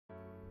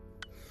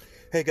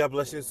Hey, God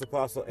bless you. It's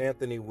Apostle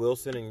Anthony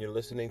Wilson, and you're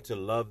listening to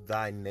Love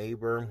Thy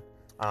Neighbor.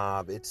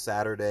 It's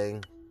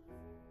Saturday,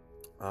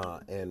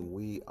 and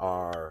we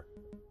are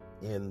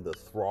in the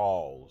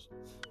thralls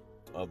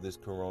of this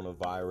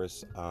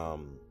coronavirus.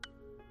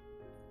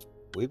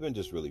 We've been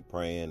just really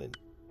praying and,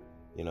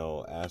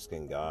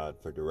 asking God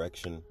for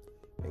direction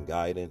and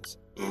guidance.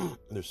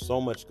 There's so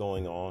much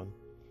going on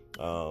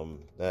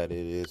that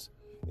it's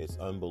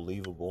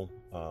unbelievable.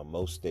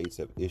 Most states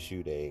have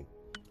issued a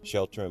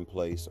shelter in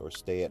place or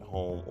stay at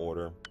home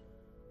order.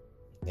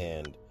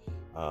 And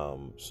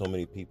so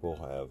many people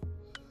have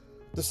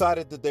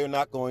decided that they're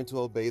not going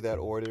to obey that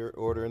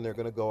order, and they're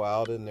going to go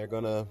out and they're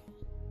going to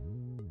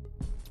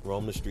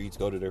roam the streets,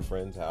 go to their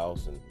friend's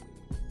house, and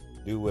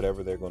do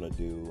whatever they're going to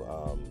do,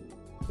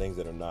 things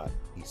that are not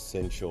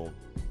essential.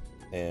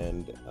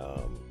 And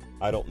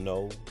I don't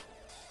know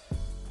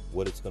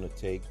what it's going to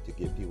take to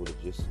get people to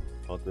just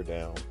hunker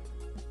down,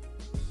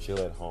 chill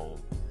at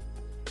home,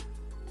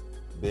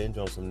 binge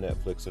on some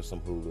Netflix or some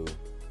Hulu,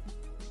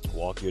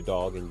 walk your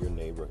dog in your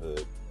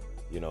neighborhood,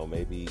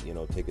 maybe,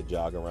 take a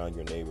jog around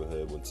your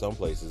neighborhood, when some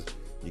places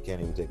you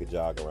can't even take a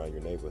jog around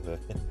your neighborhood.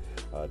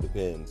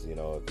 Depends, if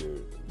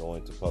you're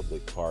going to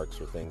public parks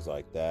or things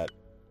like that.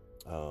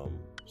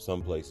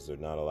 Some places are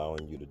not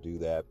allowing you to do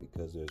that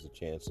because there's a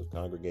chance of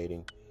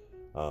congregating.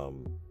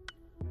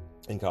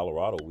 In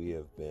Colorado, we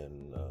have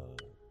been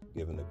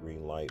given the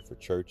green light for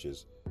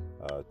churches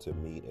to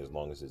meet as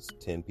long as it's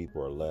 10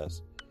 people or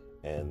less,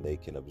 and they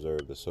can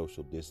observe the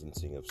social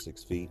distancing of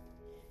 6 feet.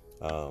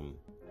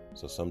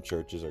 So some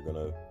churches are going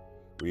to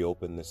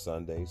reopen this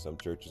Sunday. Some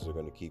churches are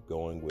going to keep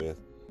going with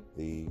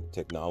the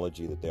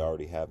technology that they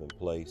already have in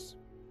place.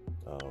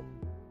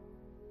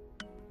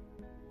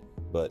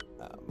 But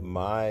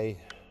my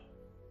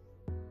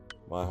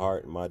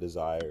heart and my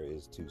desire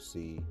is to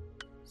see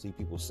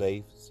people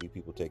safe, see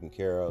people taken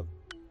care of.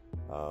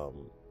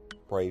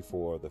 Pray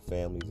for the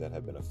families that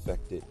have been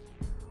affected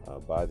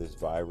by this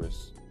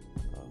virus,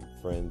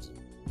 friends and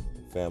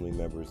family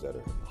members that are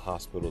in the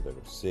hospital, that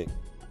are sick.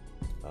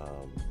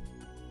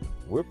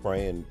 We're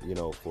praying,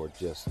 for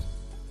just,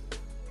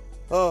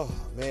 oh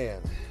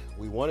man,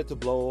 we want it to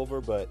blow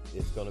over, but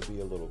it's going to be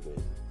a little bit,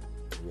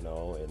 and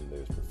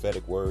there's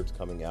prophetic words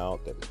coming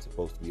out that it's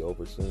supposed to be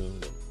over soon.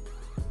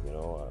 And,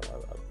 I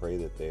pray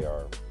that they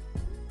are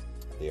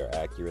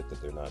accurate,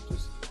 that they're not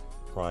just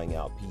crying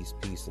out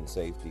peace and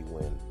safety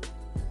when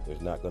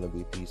there's not going to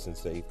be peace and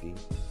safety.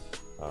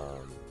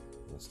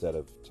 Instead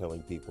of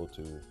telling people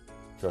to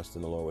trust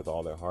in the Lord with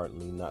all their heart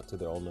and lean not to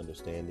their own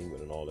understanding,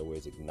 but in all their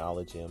ways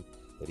acknowledge Him,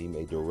 that He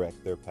may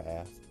direct their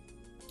path.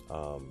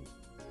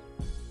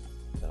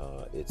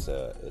 It's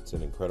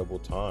an incredible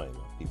time.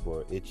 People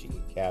are itchy,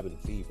 cabin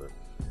fever.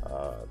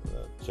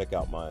 Check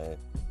out my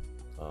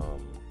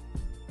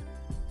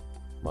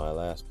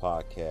last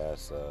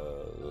podcast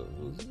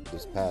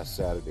this past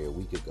Saturday, a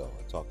week ago.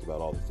 I talked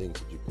about all the things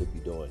that you could be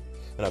doing,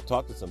 and I've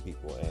talked to some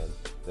people, and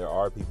there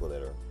are people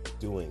that are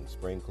doing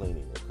spring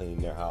cleaning. They're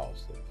cleaning their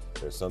house.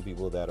 There's some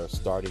people that are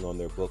starting on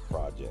their book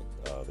project.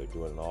 They're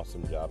doing an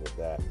awesome job of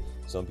that.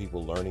 Some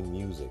people learning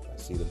music. I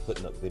see them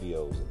putting up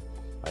videos, and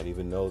I didn't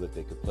even know that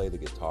they could play the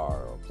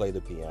guitar or play the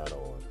piano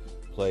or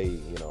play,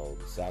 the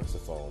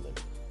saxophone.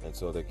 And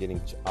so they're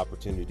getting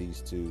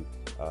opportunities to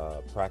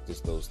practice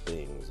those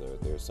things.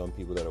 There's some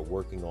people that are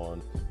working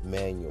on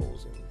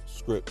manuals and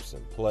scripts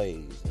and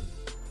plays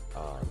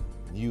and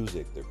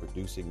music. They're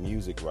producing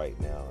music right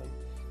now.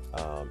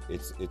 And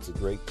it's a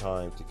great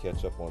time to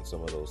catch up on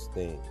some of those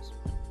things.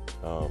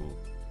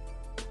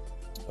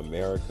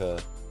 America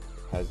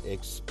has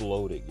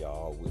exploded,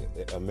 y'all.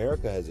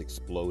 America has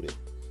exploded.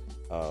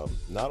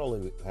 Not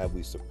only have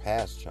we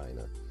surpassed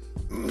China,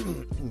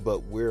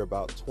 but we're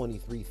about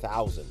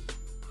 23,000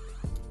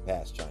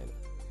 past China.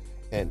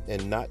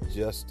 And not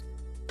just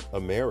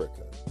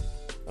America.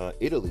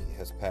 Italy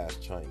has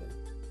passed China.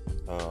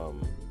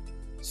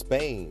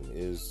 Spain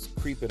is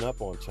creeping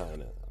up on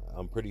China.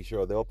 I'm pretty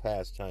sure they'll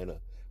pass China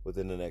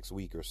within the next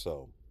week or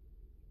so.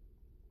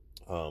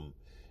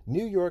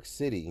 New York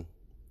City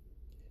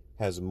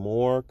has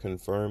more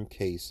confirmed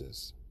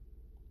cases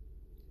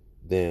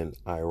than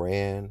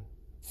Iran,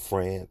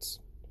 France,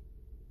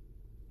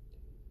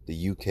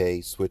 the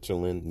UK,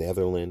 Switzerland,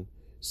 Netherlands,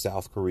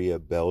 South Korea,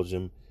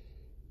 Belgium.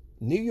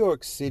 New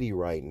York City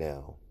right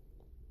now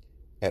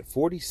at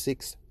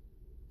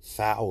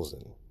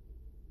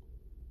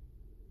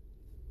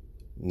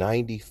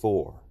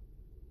 46,094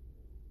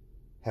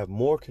 have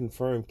more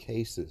confirmed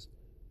cases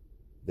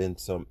than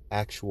some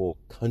actual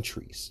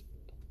countries.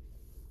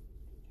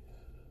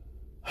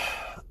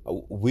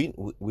 We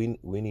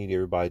need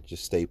everybody to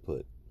just stay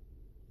put.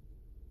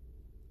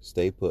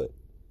 Stay put.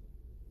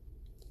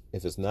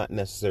 If it's not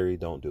necessary,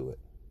 don't do it.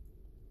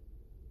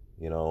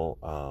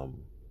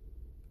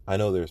 I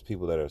know there's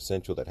people that are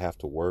essential that have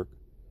to work,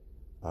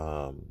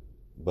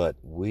 but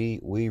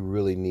we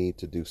really need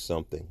to do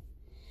something.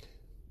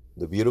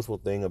 The beautiful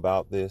thing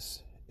about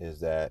this is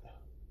that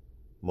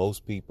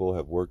most people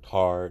have worked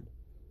hard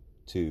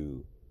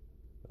to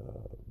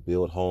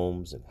build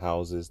homes and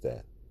houses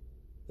that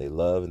they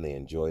love and they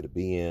enjoy to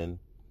be in.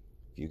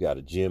 If you got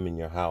a gym in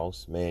your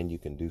house, man, you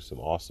can do some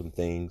awesome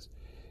things.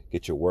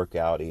 Get your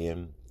workout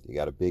in. You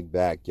got a big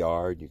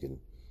backyard, you can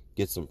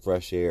get some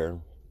fresh air.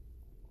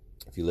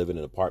 If you live in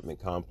an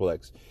apartment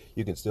complex,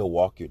 you can still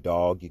walk your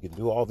dog. You can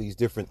do all these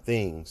different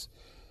things.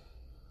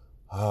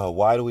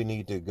 Why do we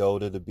need to go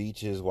to the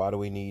beaches? Why do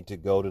we need to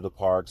go to the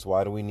parks?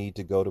 Why do we need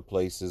to go to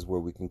places where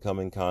we can come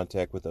in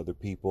contact with other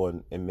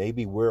people? And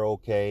maybe we're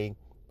okay,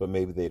 but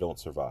maybe they don't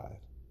survive.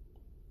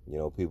 You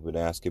know, people have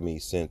been asking me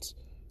since,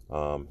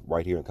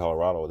 right here in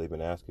Colorado, they've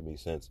been asking me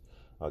since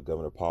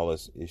Governor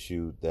Paulus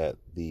issued that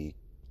the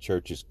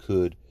churches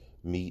could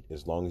meet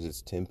as long as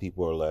it's 10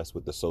 people or less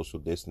with the social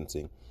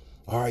distancing.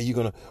 All right, you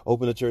going to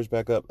open the church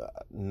back up?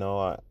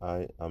 No,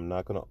 I'm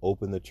not going to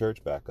open the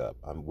church back up.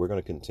 We're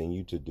going to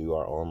continue to do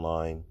our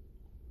online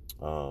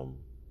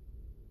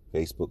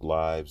Facebook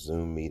Live,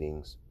 Zoom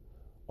meetings,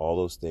 all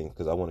those things,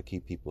 because I want to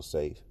keep people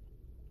safe.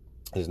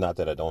 It's not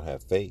that I don't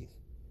have faith.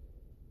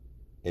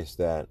 It's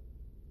that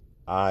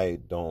I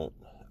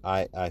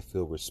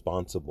feel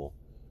responsible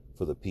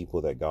for the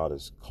people that God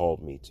has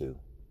called me to.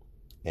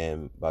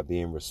 And by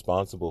being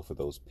responsible for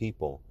those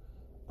people,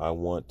 I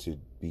want to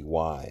be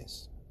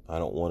wise. I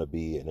don't want to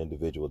be an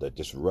individual that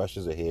just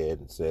rushes ahead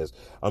and says,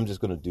 I'm just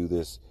going to do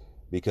this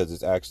because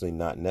it's actually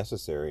not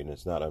necessary and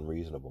it's not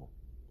unreasonable.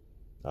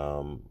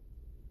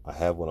 I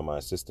have one of my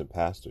assistant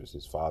pastors.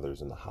 His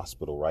father's in the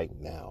hospital right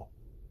now,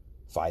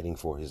 fighting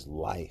for his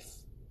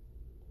life.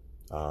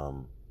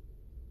 There's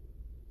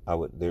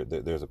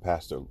a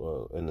pastor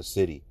in the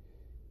city.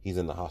 He's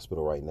in the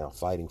hospital right now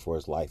fighting for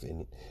his life,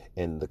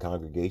 and the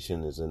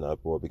congregation is in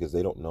uproar because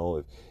they don't know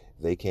if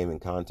they came in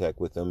contact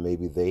with them.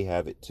 Maybe they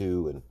have it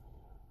too, and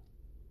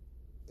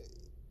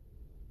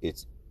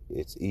it's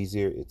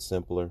easier, it's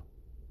simpler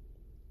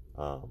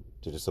to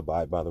just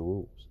abide by the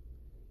rules.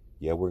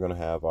 Yeah, we're going to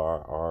have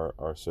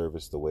our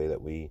service the way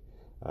that we've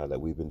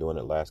been doing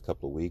it the last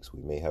couple of weeks.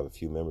 We may have a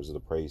few members of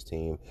the praise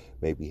team,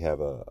 maybe have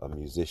a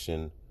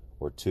musician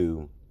or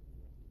two,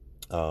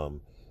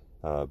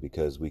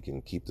 because we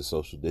can keep the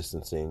social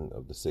distancing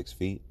of the 6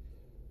 feet.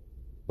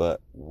 But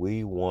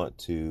we want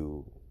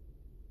to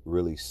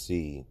really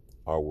see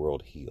our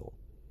world heal.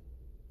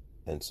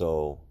 And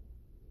so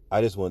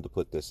I just wanted to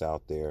put this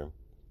out there.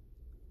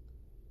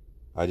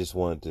 I just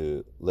wanted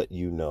to let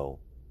you know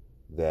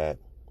that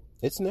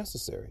it's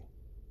necessary.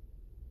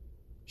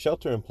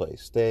 Shelter in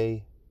place.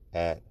 Stay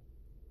at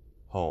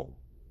home.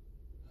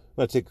 I'm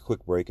going to take a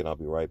quick break and I'll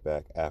be right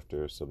back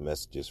after some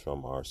messages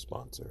from our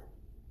sponsor.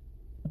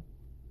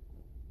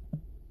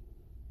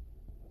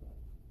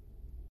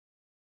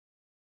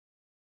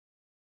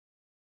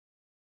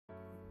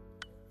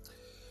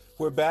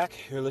 We're back.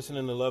 You're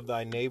listening to Love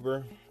Thy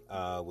Neighbor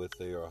with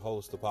your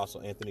host,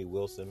 Apostle Anthony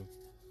Wilson.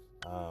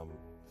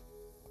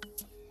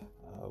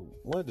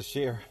 Wanted to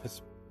share,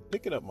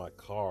 picking up my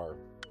car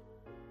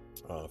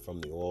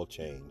from the oil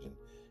change. And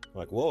I'm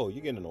like, whoa,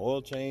 you getting an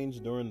oil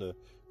change during the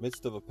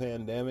midst of a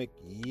pandemic?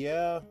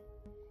 Yeah,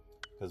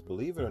 because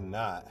believe it or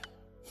not,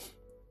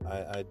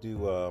 I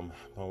do,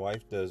 my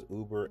wife does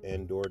Uber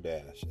and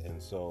DoorDash.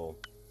 And so,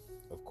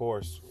 of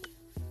course,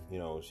 you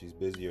know, she's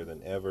busier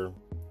than ever.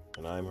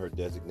 And I'm her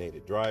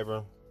designated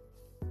driver.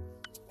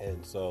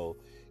 And so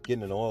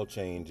getting an oil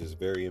change is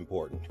very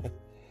important.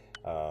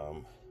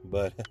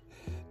 But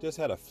just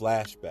had a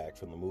flashback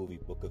from the movie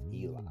Book of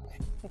Eli.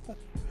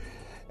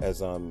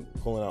 As I'm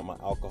pulling out my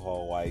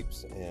alcohol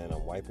wipes and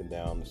I'm wiping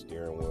down the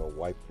steering wheel,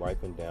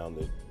 wiping down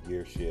the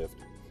gear shift,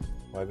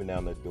 wiping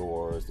down the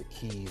doors, the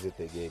keys that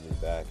they gave me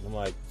back. And I'm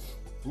like,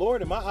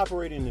 Lord, am I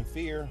operating in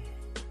fear?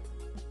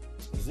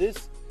 Is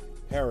this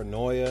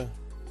paranoia?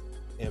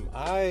 Am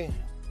I,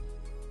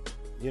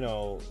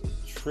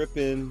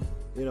 tripping,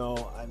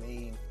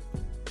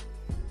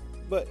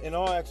 but in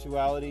all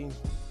actuality,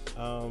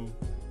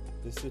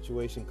 this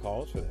situation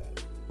calls for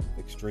that.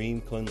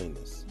 Extreme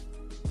cleanliness,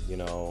 I'm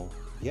going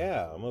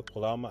to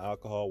pull out my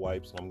alcohol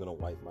wipes. I'm going to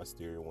wipe my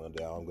steering wheel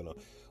down. I'm going to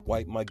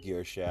wipe my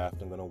gear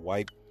shaft. I'm going to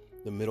wipe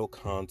the middle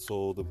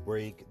console, the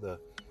brake,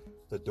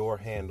 the door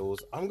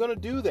handles. I'm going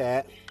to do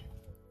that,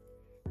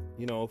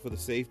 for the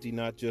safety,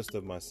 not just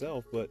of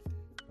myself, but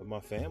of my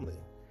family.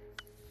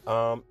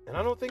 And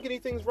I don't think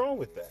anything's wrong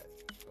with that.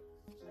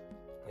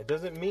 It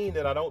doesn't mean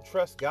that I don't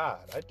trust God.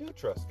 I do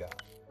trust God.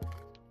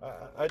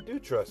 I do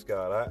trust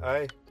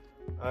God.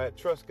 I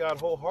trust God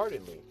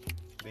wholeheartedly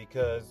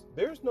because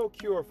there's no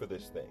cure for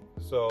this thing.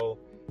 So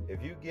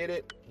if you get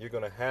it, you're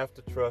going to have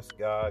to trust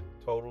God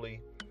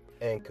totally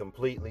and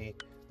completely.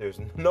 There's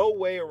no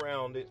way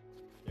around it.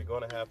 You're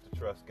going to have to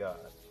trust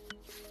God.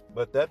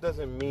 But that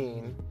doesn't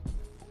mean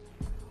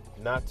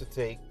not to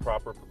take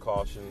proper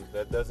precautions.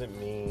 That doesn't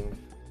mean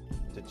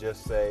to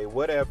just say,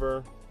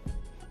 whatever,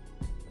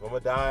 if I'm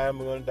going to die, I'm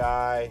going to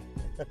die,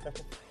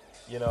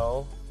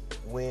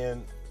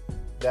 when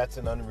that's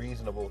an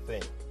unreasonable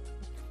thing.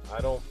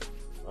 I don't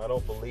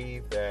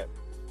believe that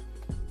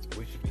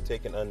we should be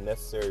taking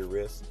unnecessary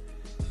risks.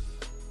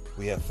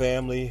 We have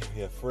family,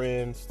 we have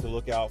friends to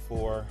look out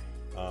for.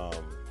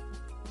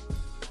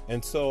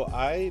 And so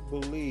I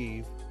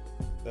believe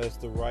that's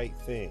the right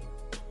thing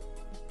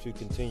to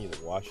continue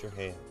to wash your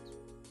hands.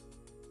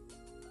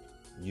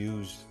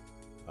 Use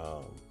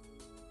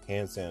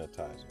hand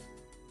sanitizer.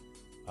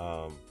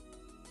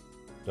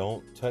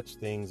 Don't touch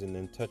things and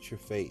then touch your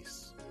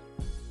face.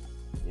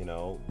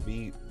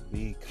 Be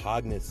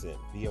cognizant,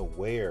 be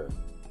aware,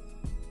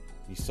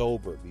 be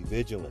sober, be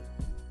vigilant,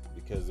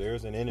 because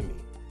there's an enemy,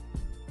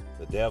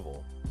 the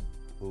devil,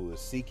 who is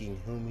seeking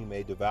whom he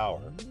may devour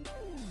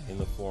in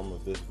the form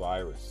of this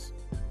virus.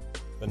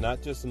 But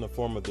not just in the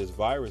form of this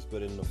virus,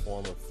 but in the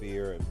form of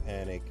fear and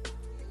panic.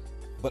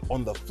 But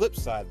on the flip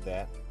side of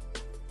that,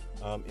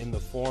 in the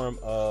form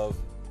of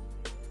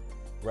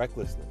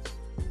recklessness,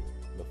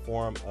 in the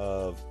form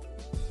of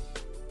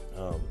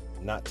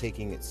not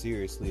taking it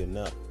seriously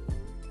enough.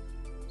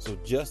 So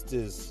just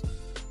as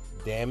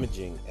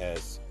damaging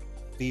as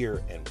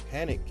fear and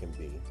panic can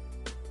be,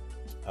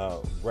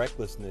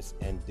 recklessness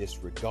and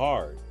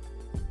disregard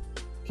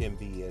can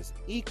be as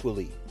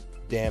equally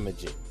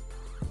damaging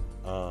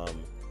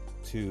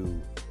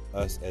to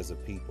us as a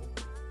people.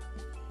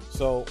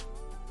 So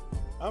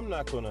I'm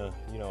not going to,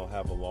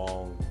 have a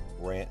long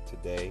rant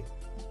today,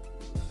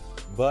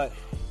 but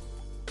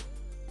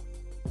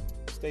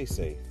stay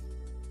safe.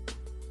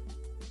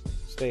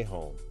 Stay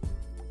home.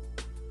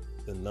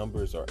 The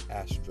numbers are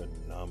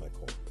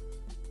astronomical.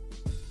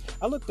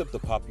 I looked up the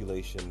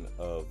population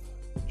of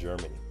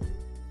Germany.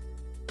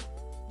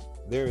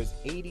 There is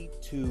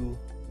 82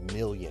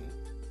 million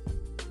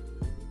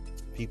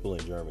people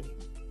in Germany.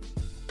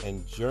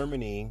 And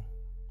Germany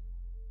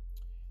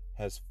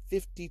has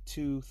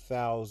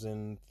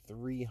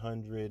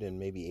 52,300 and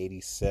maybe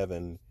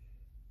 87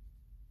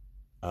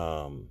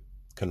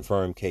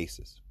 confirmed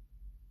cases.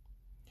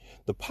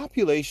 The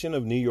population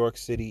of New York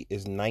City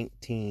is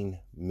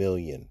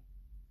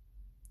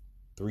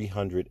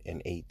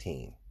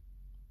 19,318,000.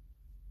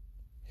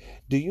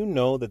 Do you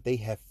know that they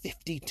have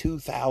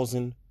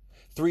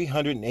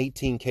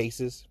 52,318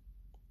 cases?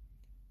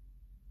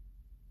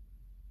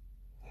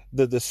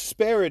 The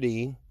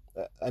disparity,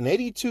 an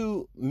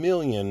 82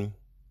 million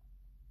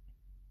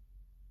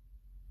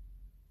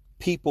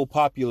people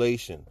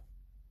population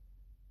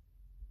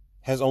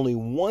has only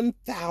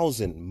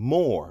 1,000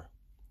 more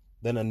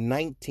than a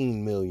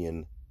 19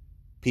 million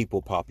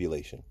people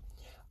population.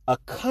 A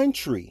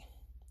country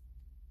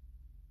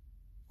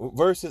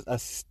versus a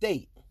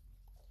state.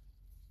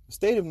 The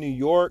state of New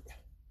York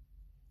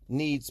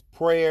needs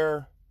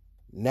prayer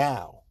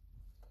now.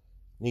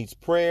 Needs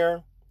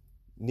prayer,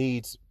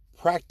 needs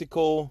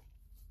practical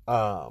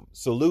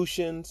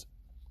solutions.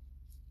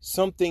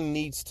 Something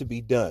needs to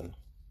be done.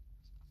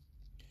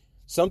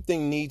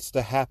 Something needs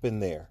to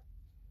happen there.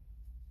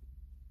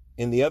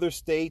 In the other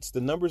states,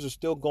 the numbers are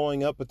still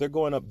going up, but they're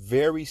going up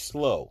very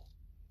slow.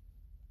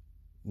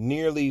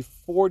 Nearly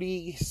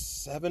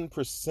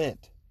 47%,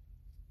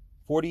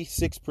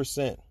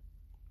 46%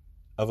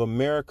 of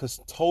America's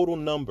total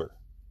number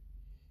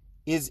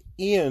is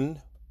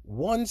in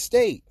one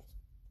state,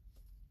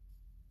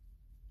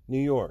 New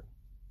York.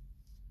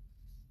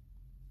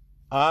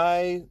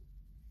 I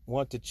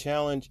want to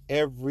challenge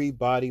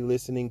everybody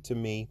listening to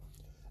me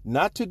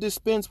not to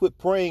dispense with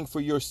praying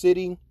for your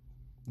city,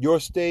 your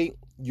state,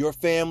 your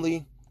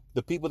family,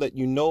 the people that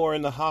you know are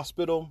in the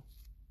hospital.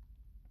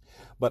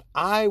 But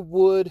I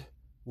would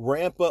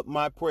ramp up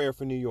my prayer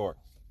for New York.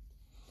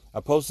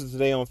 I posted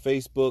today on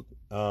Facebook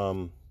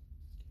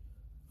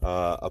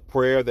a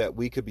prayer that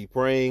we could be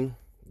praying,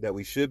 that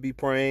we should be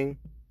praying.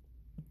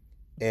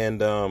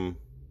 And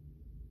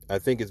I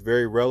think it's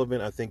very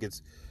relevant. I think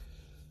it's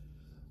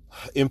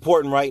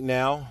important right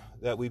now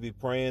that we be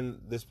praying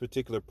this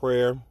particular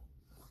prayer.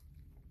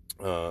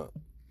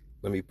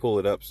 Let me pull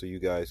it up so you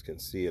guys can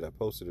see it. I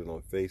posted it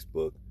on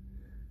Facebook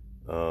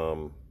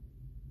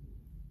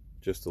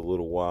just a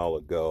little while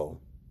ago.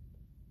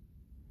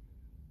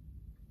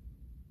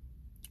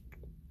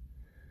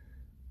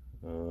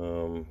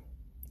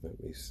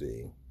 Let me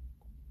see.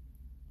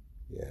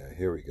 Yeah,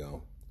 here we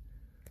go.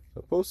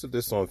 I posted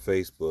this on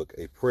Facebook,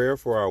 a prayer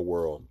for our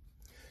world.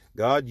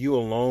 God, you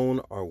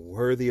alone are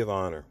worthy of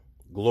honor,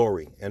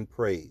 glory, and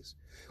praise.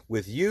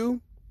 With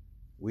you,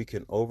 we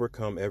can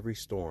overcome every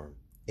storm,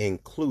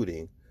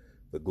 including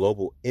the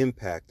global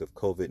impact of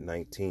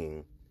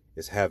COVID-19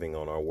 is having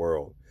on our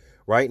world.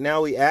 Right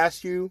now, we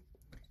ask you,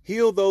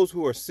 heal those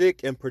who are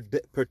sick and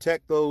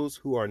protect those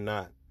who are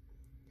not.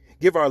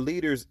 Give our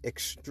leaders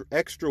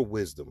extra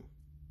wisdom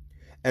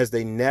as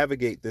they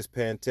navigate this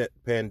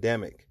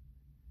pandemic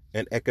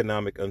and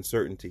economic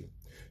uncertainty.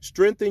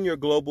 Strengthen your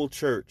global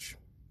church.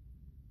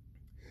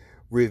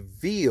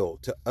 Reveal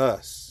to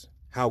us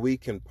how we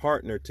can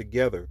partner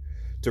together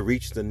to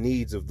reach the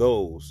needs of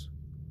those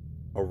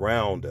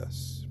around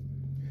us.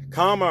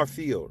 Calm our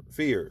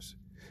fears.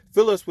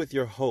 Fill us with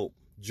your hope,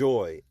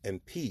 joy,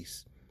 and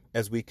peace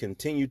as we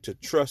continue to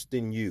trust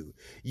in you.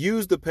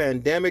 Use the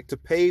pandemic to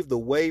pave the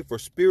way for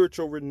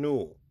spiritual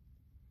renewal.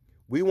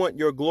 We want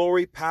your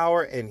glory,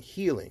 power, and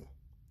healing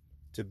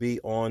to be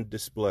on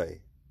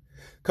display.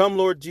 Come,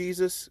 Lord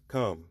Jesus,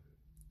 come.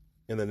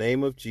 In the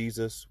name of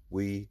Jesus,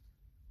 we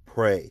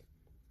pray.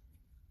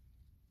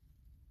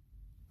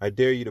 I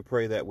dare you to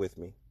pray that with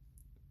me.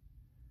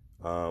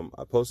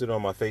 I posted it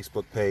on my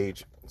Facebook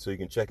page, so you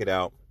can check it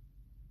out.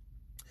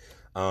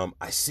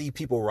 I see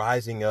people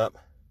rising up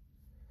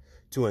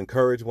to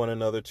encourage one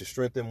another, to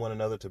strengthen one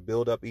another, to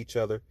build up each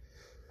other.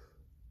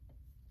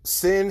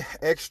 Send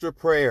extra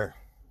prayer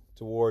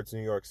towards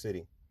New York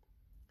City,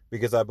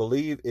 because I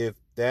believe if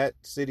that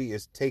city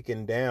is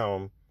taken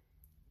down,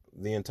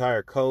 the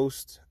entire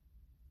coast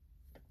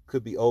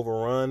could be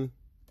overrun,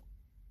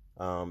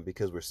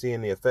 because we're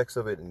seeing the effects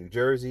of it in New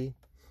Jersey.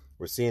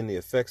 We're seeing the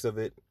effects of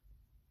it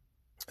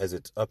as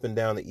it's up and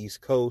down the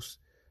East Coast.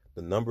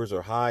 The numbers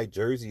are high.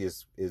 Jersey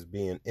is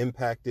being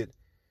impacted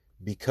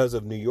because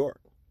of New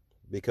York,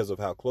 because of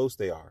how close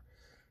they are.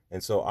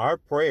 And so our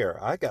prayer,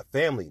 I got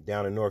family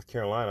down in North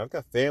Carolina. I've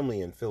got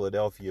family in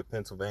Philadelphia,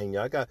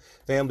 Pennsylvania. I got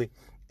family,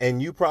 and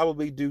you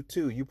probably do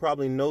too. You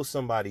probably know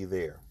somebody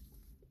there.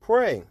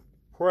 Pray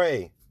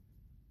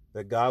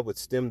that God would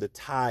stem the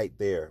tide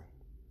there,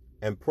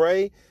 and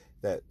pray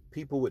that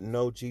people would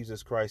know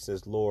Jesus Christ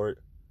as Lord.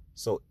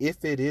 So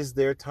if it is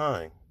their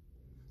time,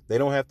 they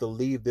don't have to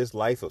leave this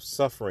life of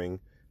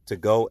suffering to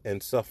go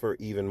and suffer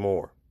even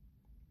more.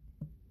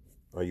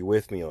 Are you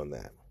with me on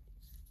that?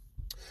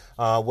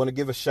 I want to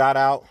give a shout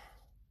out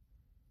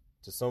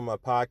to some of my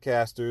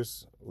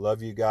podcasters.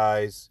 Love you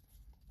guys.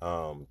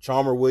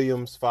 Chalmer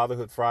Williams,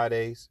 Fatherhood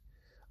Fridays.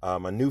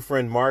 My new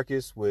friend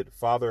Marcus with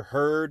Father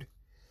Heard.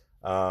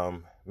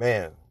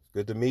 Man,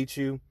 good to meet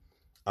you.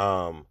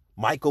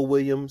 Michael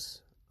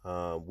Williams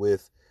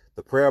with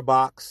The Prayer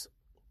Box.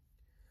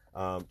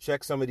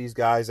 Check some of these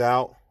guys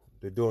out.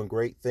 They're doing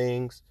great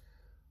things.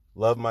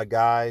 Love my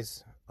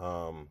guys.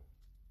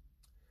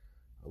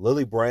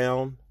 Lily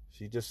Brown,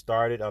 she just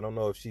started. I don't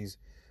know if she's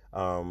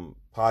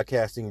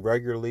podcasting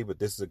regularly, but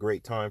this is a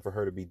great time for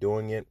her to be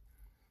doing it.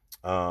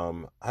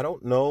 I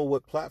don't know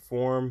what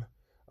platform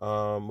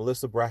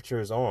Melissa Bratcher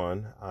is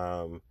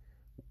on.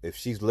 If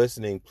she's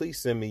listening, please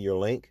send me your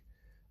link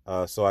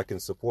so I can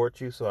support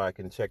you, so I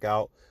can check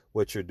out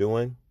what you're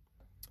doing.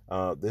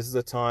 This is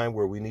a time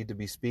where we need to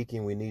be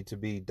speaking, we need to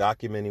be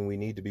documenting, we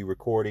need to be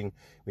recording,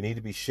 we need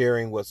to be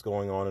sharing what's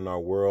going on in our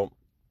world.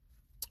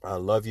 I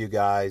love you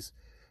guys.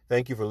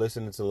 Thank you for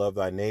listening to Love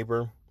Thy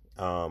Neighbor.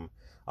 I'll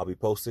be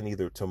posting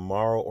either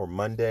tomorrow or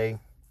Monday.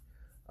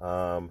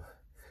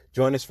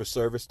 Join us for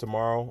service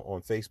tomorrow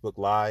on Facebook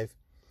Live.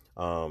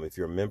 If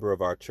you're a member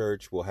of our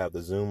church, we'll have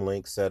the Zoom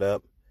link set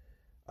up.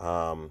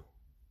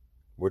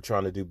 We're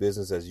trying to do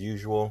business as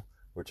usual.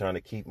 We're trying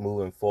to keep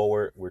moving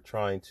forward. We're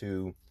trying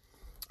to,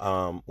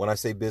 when I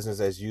say business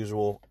as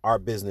usual, our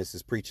business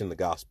is preaching the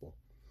gospel.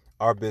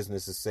 Our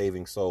business is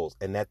saving souls.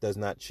 And that does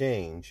not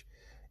change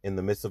in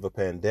the midst of a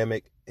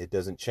pandemic. It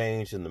doesn't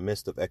change in the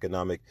midst of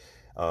economic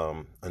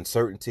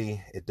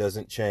uncertainty. It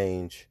doesn't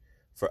change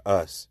for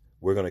us.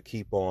 We're going to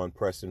keep on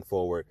pressing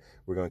forward.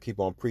 We're going to keep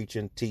on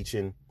preaching,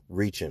 teaching,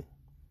 reaching.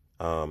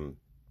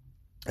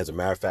 As a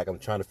matter of fact, I'm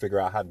trying to figure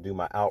out how to do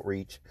my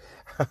outreach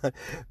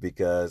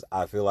because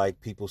I feel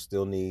like people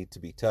still need to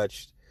be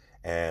touched,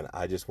 and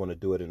I just want to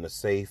do it in a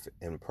safe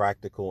and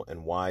practical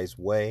and wise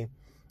way.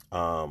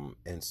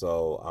 And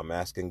so I'm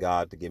asking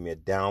God to give me a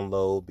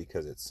download,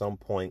 because at some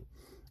point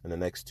in the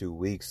next 2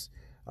 weeks,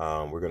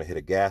 we're going to hit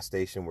a gas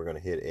station. We're going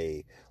to hit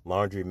a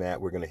laundromat.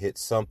 We're going to hit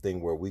something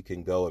where we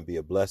can go and be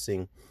a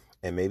blessing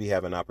and maybe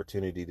have an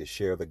opportunity to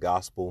share the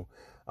gospel.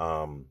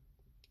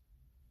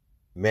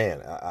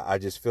 Man, I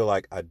just feel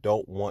like I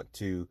don't want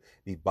to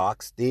be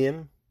boxed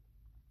in.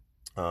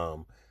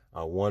 I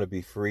want to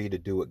be free to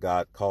do what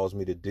God calls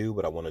me to do,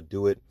 but I want to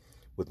do it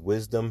with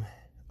wisdom.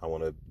 I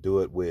want to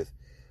do it with,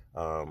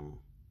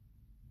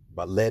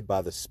 led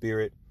by the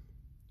Spirit.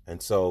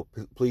 And so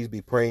please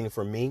be praying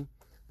for me,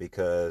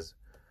 because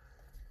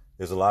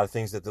there's a lot of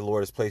things that the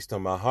Lord has placed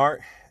on my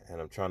heart,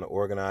 and I'm trying to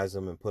organize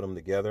them and put them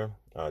together.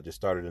 Just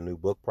started a new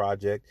book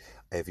project.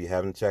 If you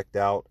haven't checked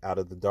out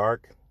of the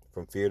Dark,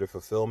 From Fear to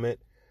Fulfillment,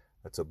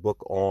 it's a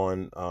book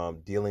on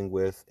dealing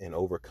with and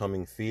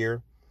overcoming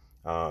fear.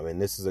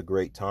 And this is a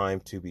great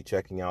time to be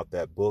checking out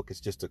that book. It's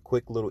just a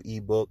quick little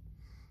ebook.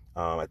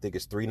 I think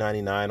it's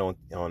 $3.99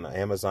 on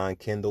Amazon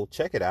Kindle.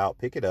 Check it out.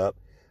 Pick it up.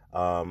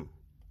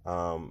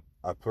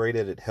 I pray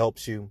that it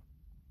helps you.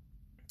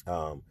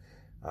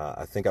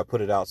 I think I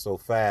put it out so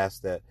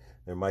fast that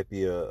there might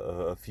be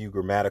a few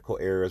grammatical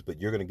errors, but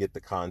you're going to get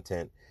the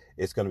content.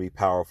 It's going to be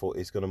powerful.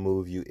 It's going to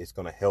move you. It's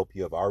going to help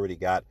you. I've already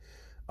got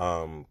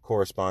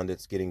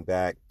correspondence getting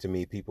back to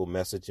me, people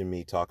messaging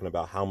me, talking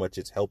about how much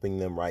it's helping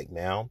them right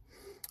now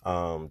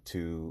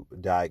to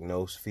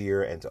diagnose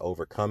fear and to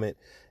overcome it.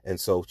 And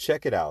so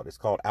check it out. It's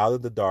called Out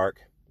of the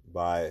Dark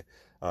by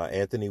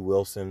Anthony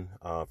Wilson,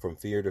 From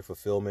Fear to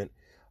Fulfillment.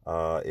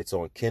 It's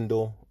on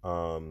Kindle,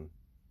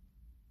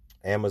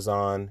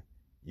 Amazon.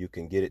 You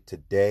can get it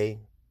today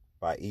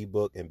by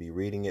ebook and be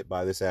reading it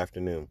by this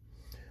afternoon.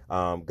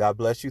 God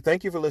bless you.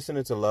 Thank you for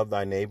listening to Love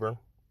Thy Neighbor.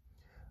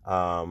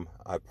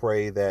 I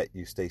pray that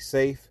you stay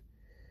safe,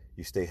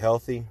 you stay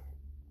healthy,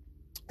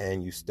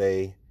 and you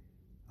stay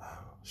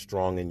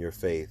strong in your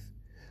faith.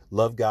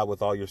 Love God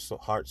with all your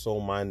heart, soul,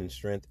 mind, and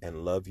strength,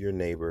 and love your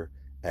neighbor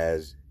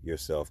as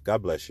yourself.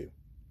 God bless you.